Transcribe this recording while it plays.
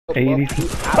80.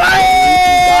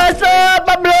 Hey, what's up,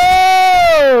 my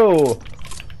blue?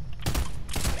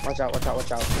 Watch out, watch out,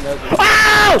 watch out.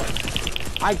 Ow!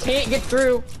 I can't get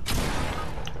through.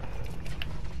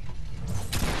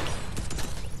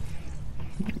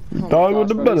 Oh Dog with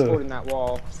the bro, butter. he's holding that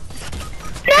wall.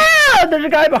 Yeah, there's a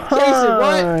guy Jason,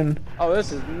 behind. what? Oh,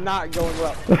 this is not going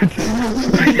well.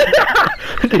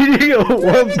 Did you go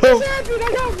one pump? I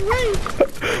got raped.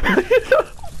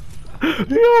 You That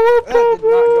did not go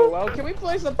go well. Can we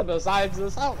play something besides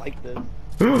this? I don't like this.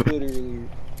 Literally.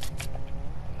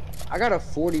 I got a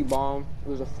 40 bomb. It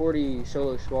was a 40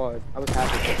 solo squad. I was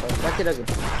happy with that. That kid has a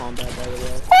combat, by the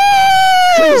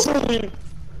way.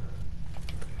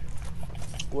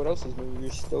 What else is new?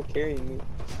 You're still carrying me.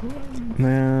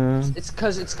 Man. It's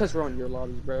cause we're on your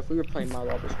lobbies, bro. If we were playing my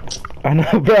lobbies. I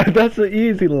know, bro. That's an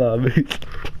easy lobby.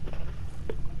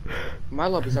 My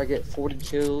lobbies, I get 40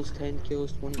 kills, 10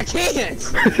 kills, 20. I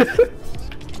can't!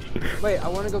 Wait, I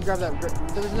want to go grab that.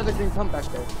 There was another green pump back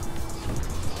there.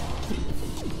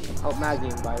 Oh, Maggie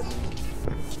invited me.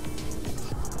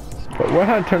 Why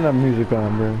not turn that music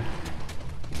on, bro?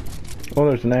 Oh,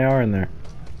 there's an AR in there.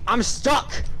 I'm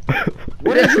stuck!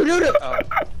 What did you do to- Oh.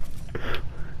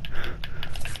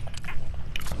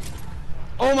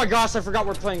 Oh my gosh, I forgot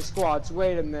we're playing squads.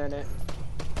 Wait a minute.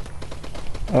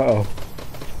 Uh-oh.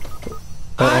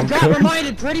 I got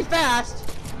reminded pretty fast.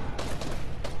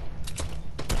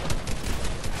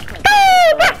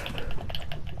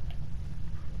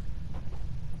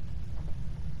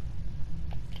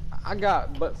 I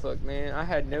got butt fucked, man. I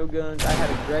had no guns. I had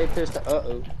a gray pistol.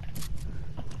 Uh-oh.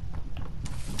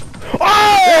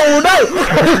 Oh, no!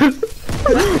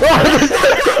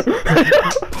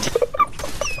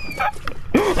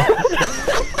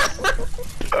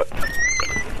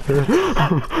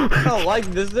 I don't like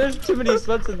this. There's too many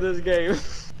sweats in this game.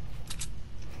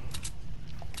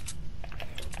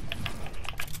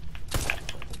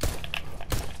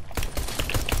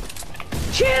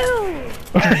 Chill!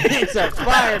 It's a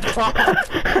fireball!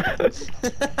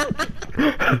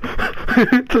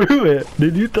 Who threw it?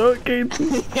 Did you throw it,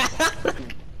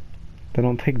 Kaden? They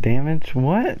don't take damage?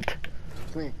 What?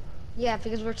 Come here. Yeah,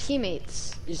 because we're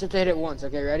teammates. You just have to hit it once,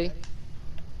 okay? Ready?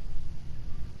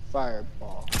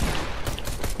 Fireball.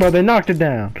 Bro, they knocked it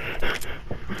down.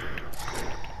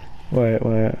 Wait. Go.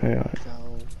 Let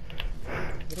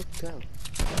it go.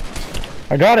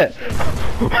 I got it!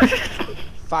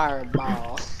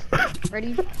 Fireball.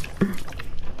 Ready?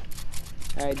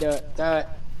 Hey, do it. Do it.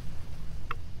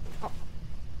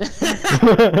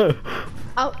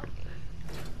 Oh.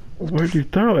 Where'd you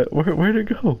throw it? Where'd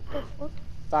it go?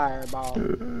 Fireball.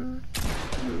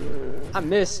 I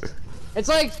missed. It's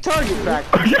like target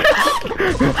practice.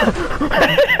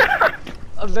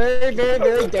 A very, very,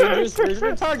 very dangerous version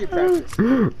of target practice.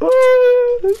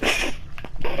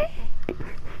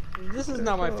 This is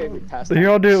not my favorite pastime. Here,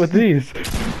 I'll do it with these.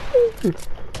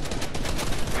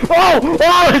 Oh!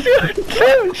 Oh!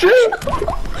 Shoot! Shoot!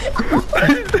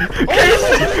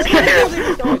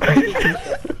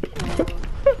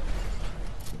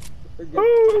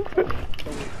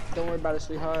 Don't worry about it,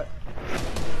 sweetheart.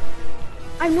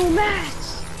 I'm no match!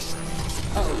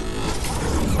 Uh-oh.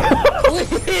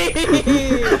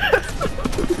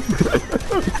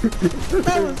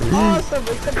 That was awesome!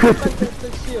 Except for the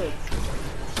shields.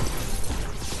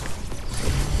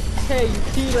 Hey, you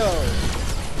keto!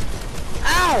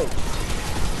 Ow!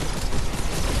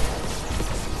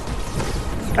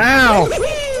 Ow!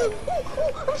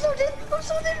 I'm so dead! I'm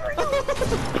so dead right now!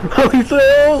 Oh, he's so...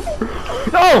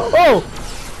 Oh! Oh!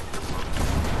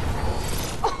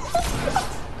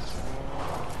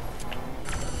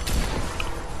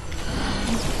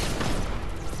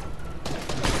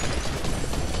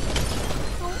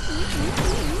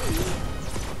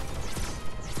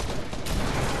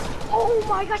 Oh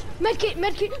my gosh! Medkit!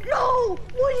 Medkit! No!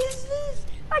 What is this?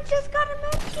 I just got a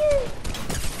medkit!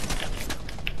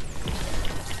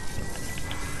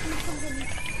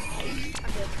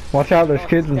 Watch out, there's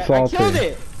kids in I killed salty.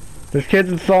 it! There's kids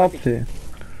in salty.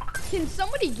 Can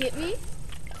somebody get me?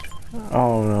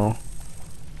 Oh no.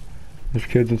 There's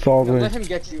kids in No, salty. let him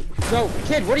get you. No,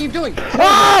 kid, what are you doing?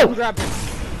 Oh! Grab him.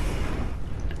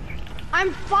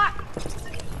 I'm fine.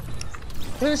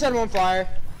 Who set him on fire?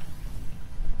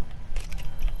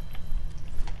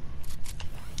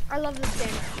 I love this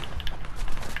game.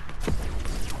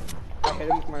 I hit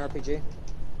him with my RPG.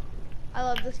 I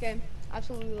love this game.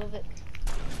 Absolutely love it.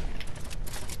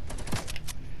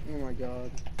 Oh my god.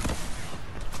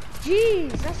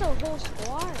 Jeez, that's a whole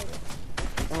squad.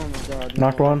 Oh my god.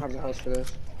 Knock no, one. I don't have the house for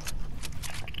this.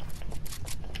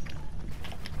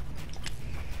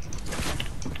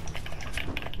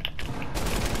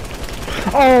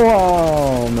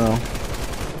 Oh no.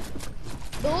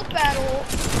 Bullet battle.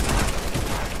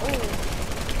 Oh.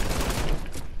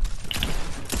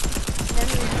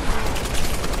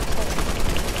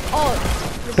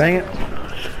 Oh. Dang it.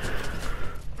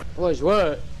 Was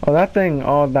what? Oh, that thing.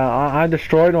 Oh, that I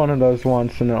destroyed one of those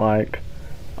once, and it like.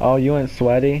 Oh, you went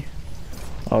sweaty.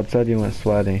 Oh, it said you went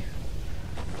sweaty.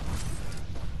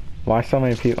 Why so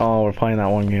many people? Oh, we're playing that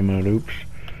one game mode. Oops.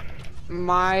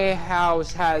 My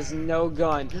house has no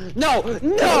gun. No!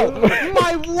 No!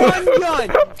 My one gun!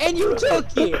 And you took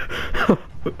it!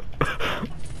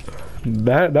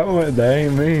 that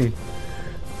ain't me.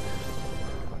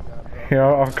 Here,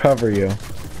 I'll cover you.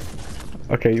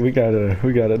 Okay, we got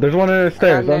it. There's one under the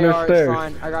stairs. I got an Under AR, the stairs. it's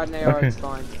fine. I got an AR, Okay. it's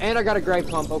fine. And I got a gray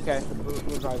pump. Okay,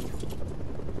 we're driving.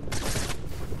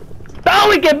 Oh,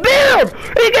 we can build!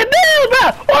 We can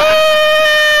build!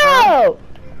 Whoa!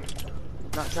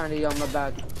 Not trying to yell my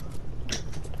back.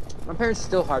 My parents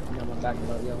still harp me on my back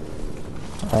about yelling.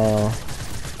 Oh,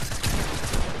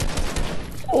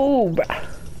 Oh,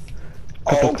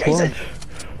 Jason!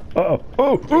 Uh-oh.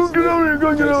 Oh, get out here,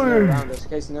 get out They're here. around us.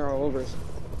 Casey, they're all over us.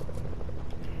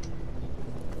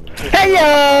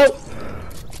 Hello!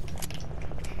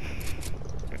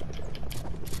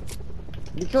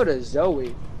 You killed a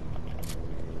Zoe.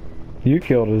 You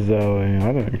killed a Zoe.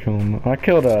 I didn't kill him. I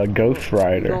killed a Ghost You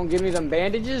Rider. gonna give me them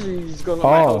bandages, or you just gonna let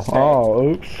my house stay? Oh,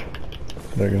 oops.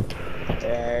 There you go.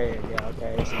 There you go,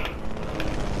 okay.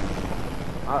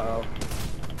 Uh-oh.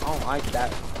 I don't like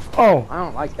that. Oh, I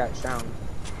don't like that sound.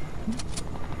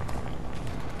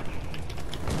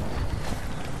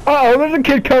 oh, there's a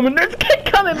kid coming. There's a kid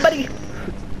coming, buddy.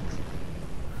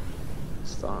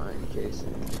 It's fine, Casey.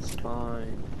 It's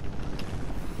fine.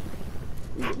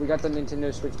 We got the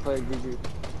Nintendo Switch player, Juju.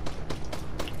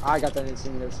 I got the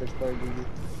Nintendo Switch player, Juju.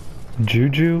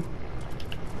 Juju?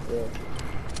 Yeah.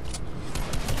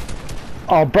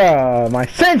 Oh, bruh, my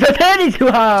sensitivity's too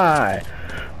high.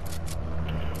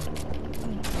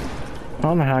 I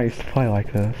don't know how I used to play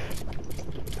like this.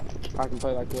 I can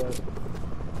play like what?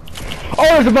 Oh,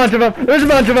 there's a bunch of them. There's a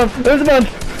bunch of them. There's a bunch.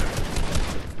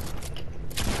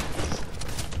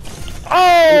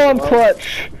 Oh, I'm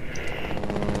clutch.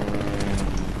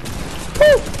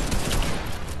 Woo.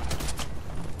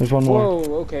 There's one more.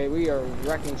 Whoa, okay, we are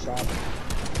wrecking shop.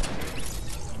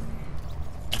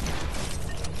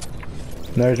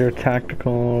 There's your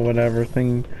tactical whatever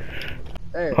thing.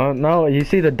 There. Oh, no, you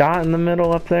see the dot in the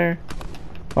middle up there?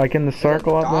 Like in the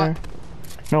circle up there?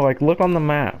 No, like look on the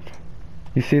map.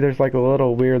 You see there's like a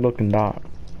little weird looking dot.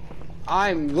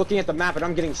 I'm looking at the map and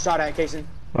I'm getting shot at, Kason.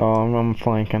 Oh, I'm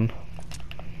flanking.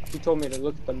 He told me to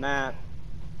look at the map.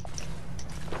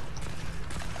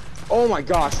 Oh my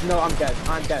gosh, no, I'm dead.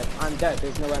 I'm dead. I'm dead.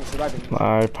 There's no way I'm surviving.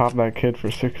 I popped that kid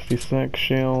for 66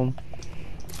 shield.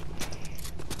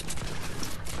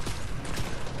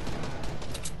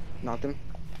 Knocked him.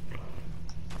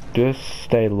 Just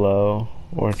stay low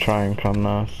or try and come to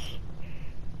us.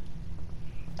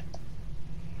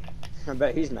 I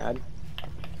bet he's mad.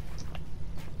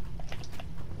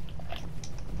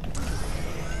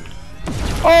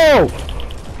 Oh!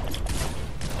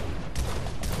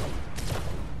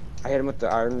 I hit him with the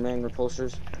Iron Man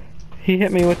repulsors. He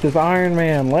hit me with his Iron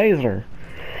Man laser.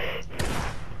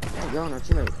 Oh, yo, our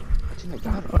teammate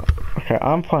got him. Okay,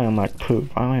 I'm playing like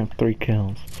poop. I only have 3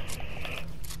 kills.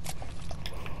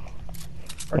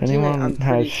 Our teammate, Anyone I'm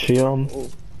has pretty shield? Oh.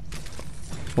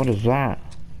 What is that?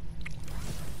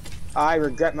 I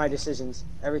regret my decisions.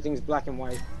 Everything's black and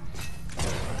white.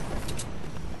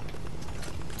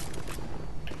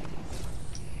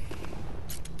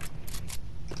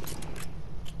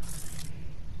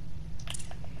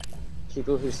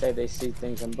 People who say they see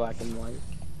things in black and white.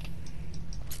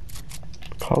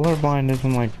 Colorblind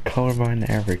isn't like colorblind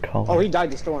to every color. Oh, he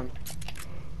died to storm.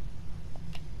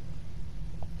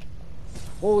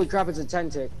 Holy crap, it's a 10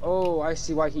 tick. Oh, I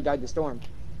see why he died to storm.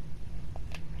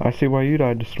 I see why you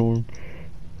died to storm.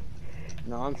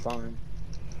 No, I'm fine.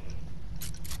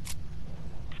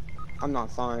 I'm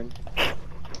not fine.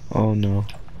 Oh no.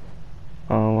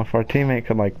 If our teammate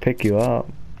could like pick you up.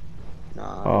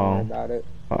 Nah, don't worry about it.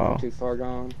 Oh. I'm too far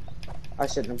gone. I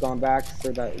shouldn't have gone back for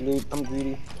that loot. I'm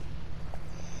greedy.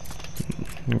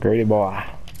 Greedy boy.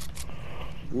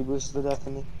 Reboot's the death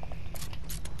of me.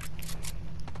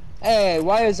 Hey,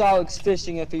 why is Alex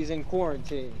fishing if he's in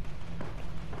quarantine?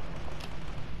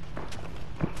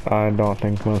 I don't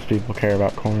think most people care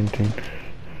about quarantine.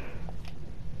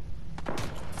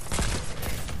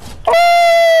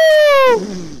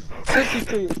 Oh!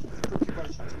 52.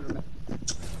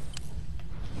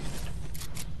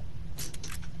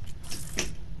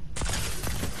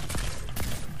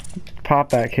 pop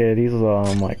that kid. He's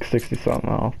like 60 something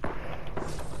health.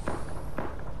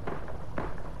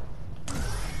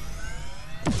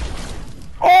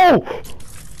 Oh!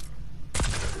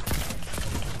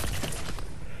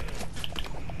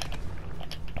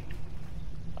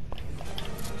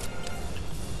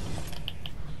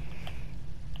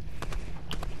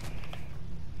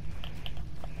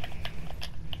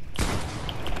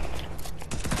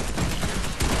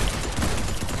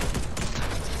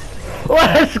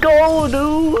 Let's go,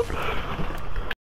 dude!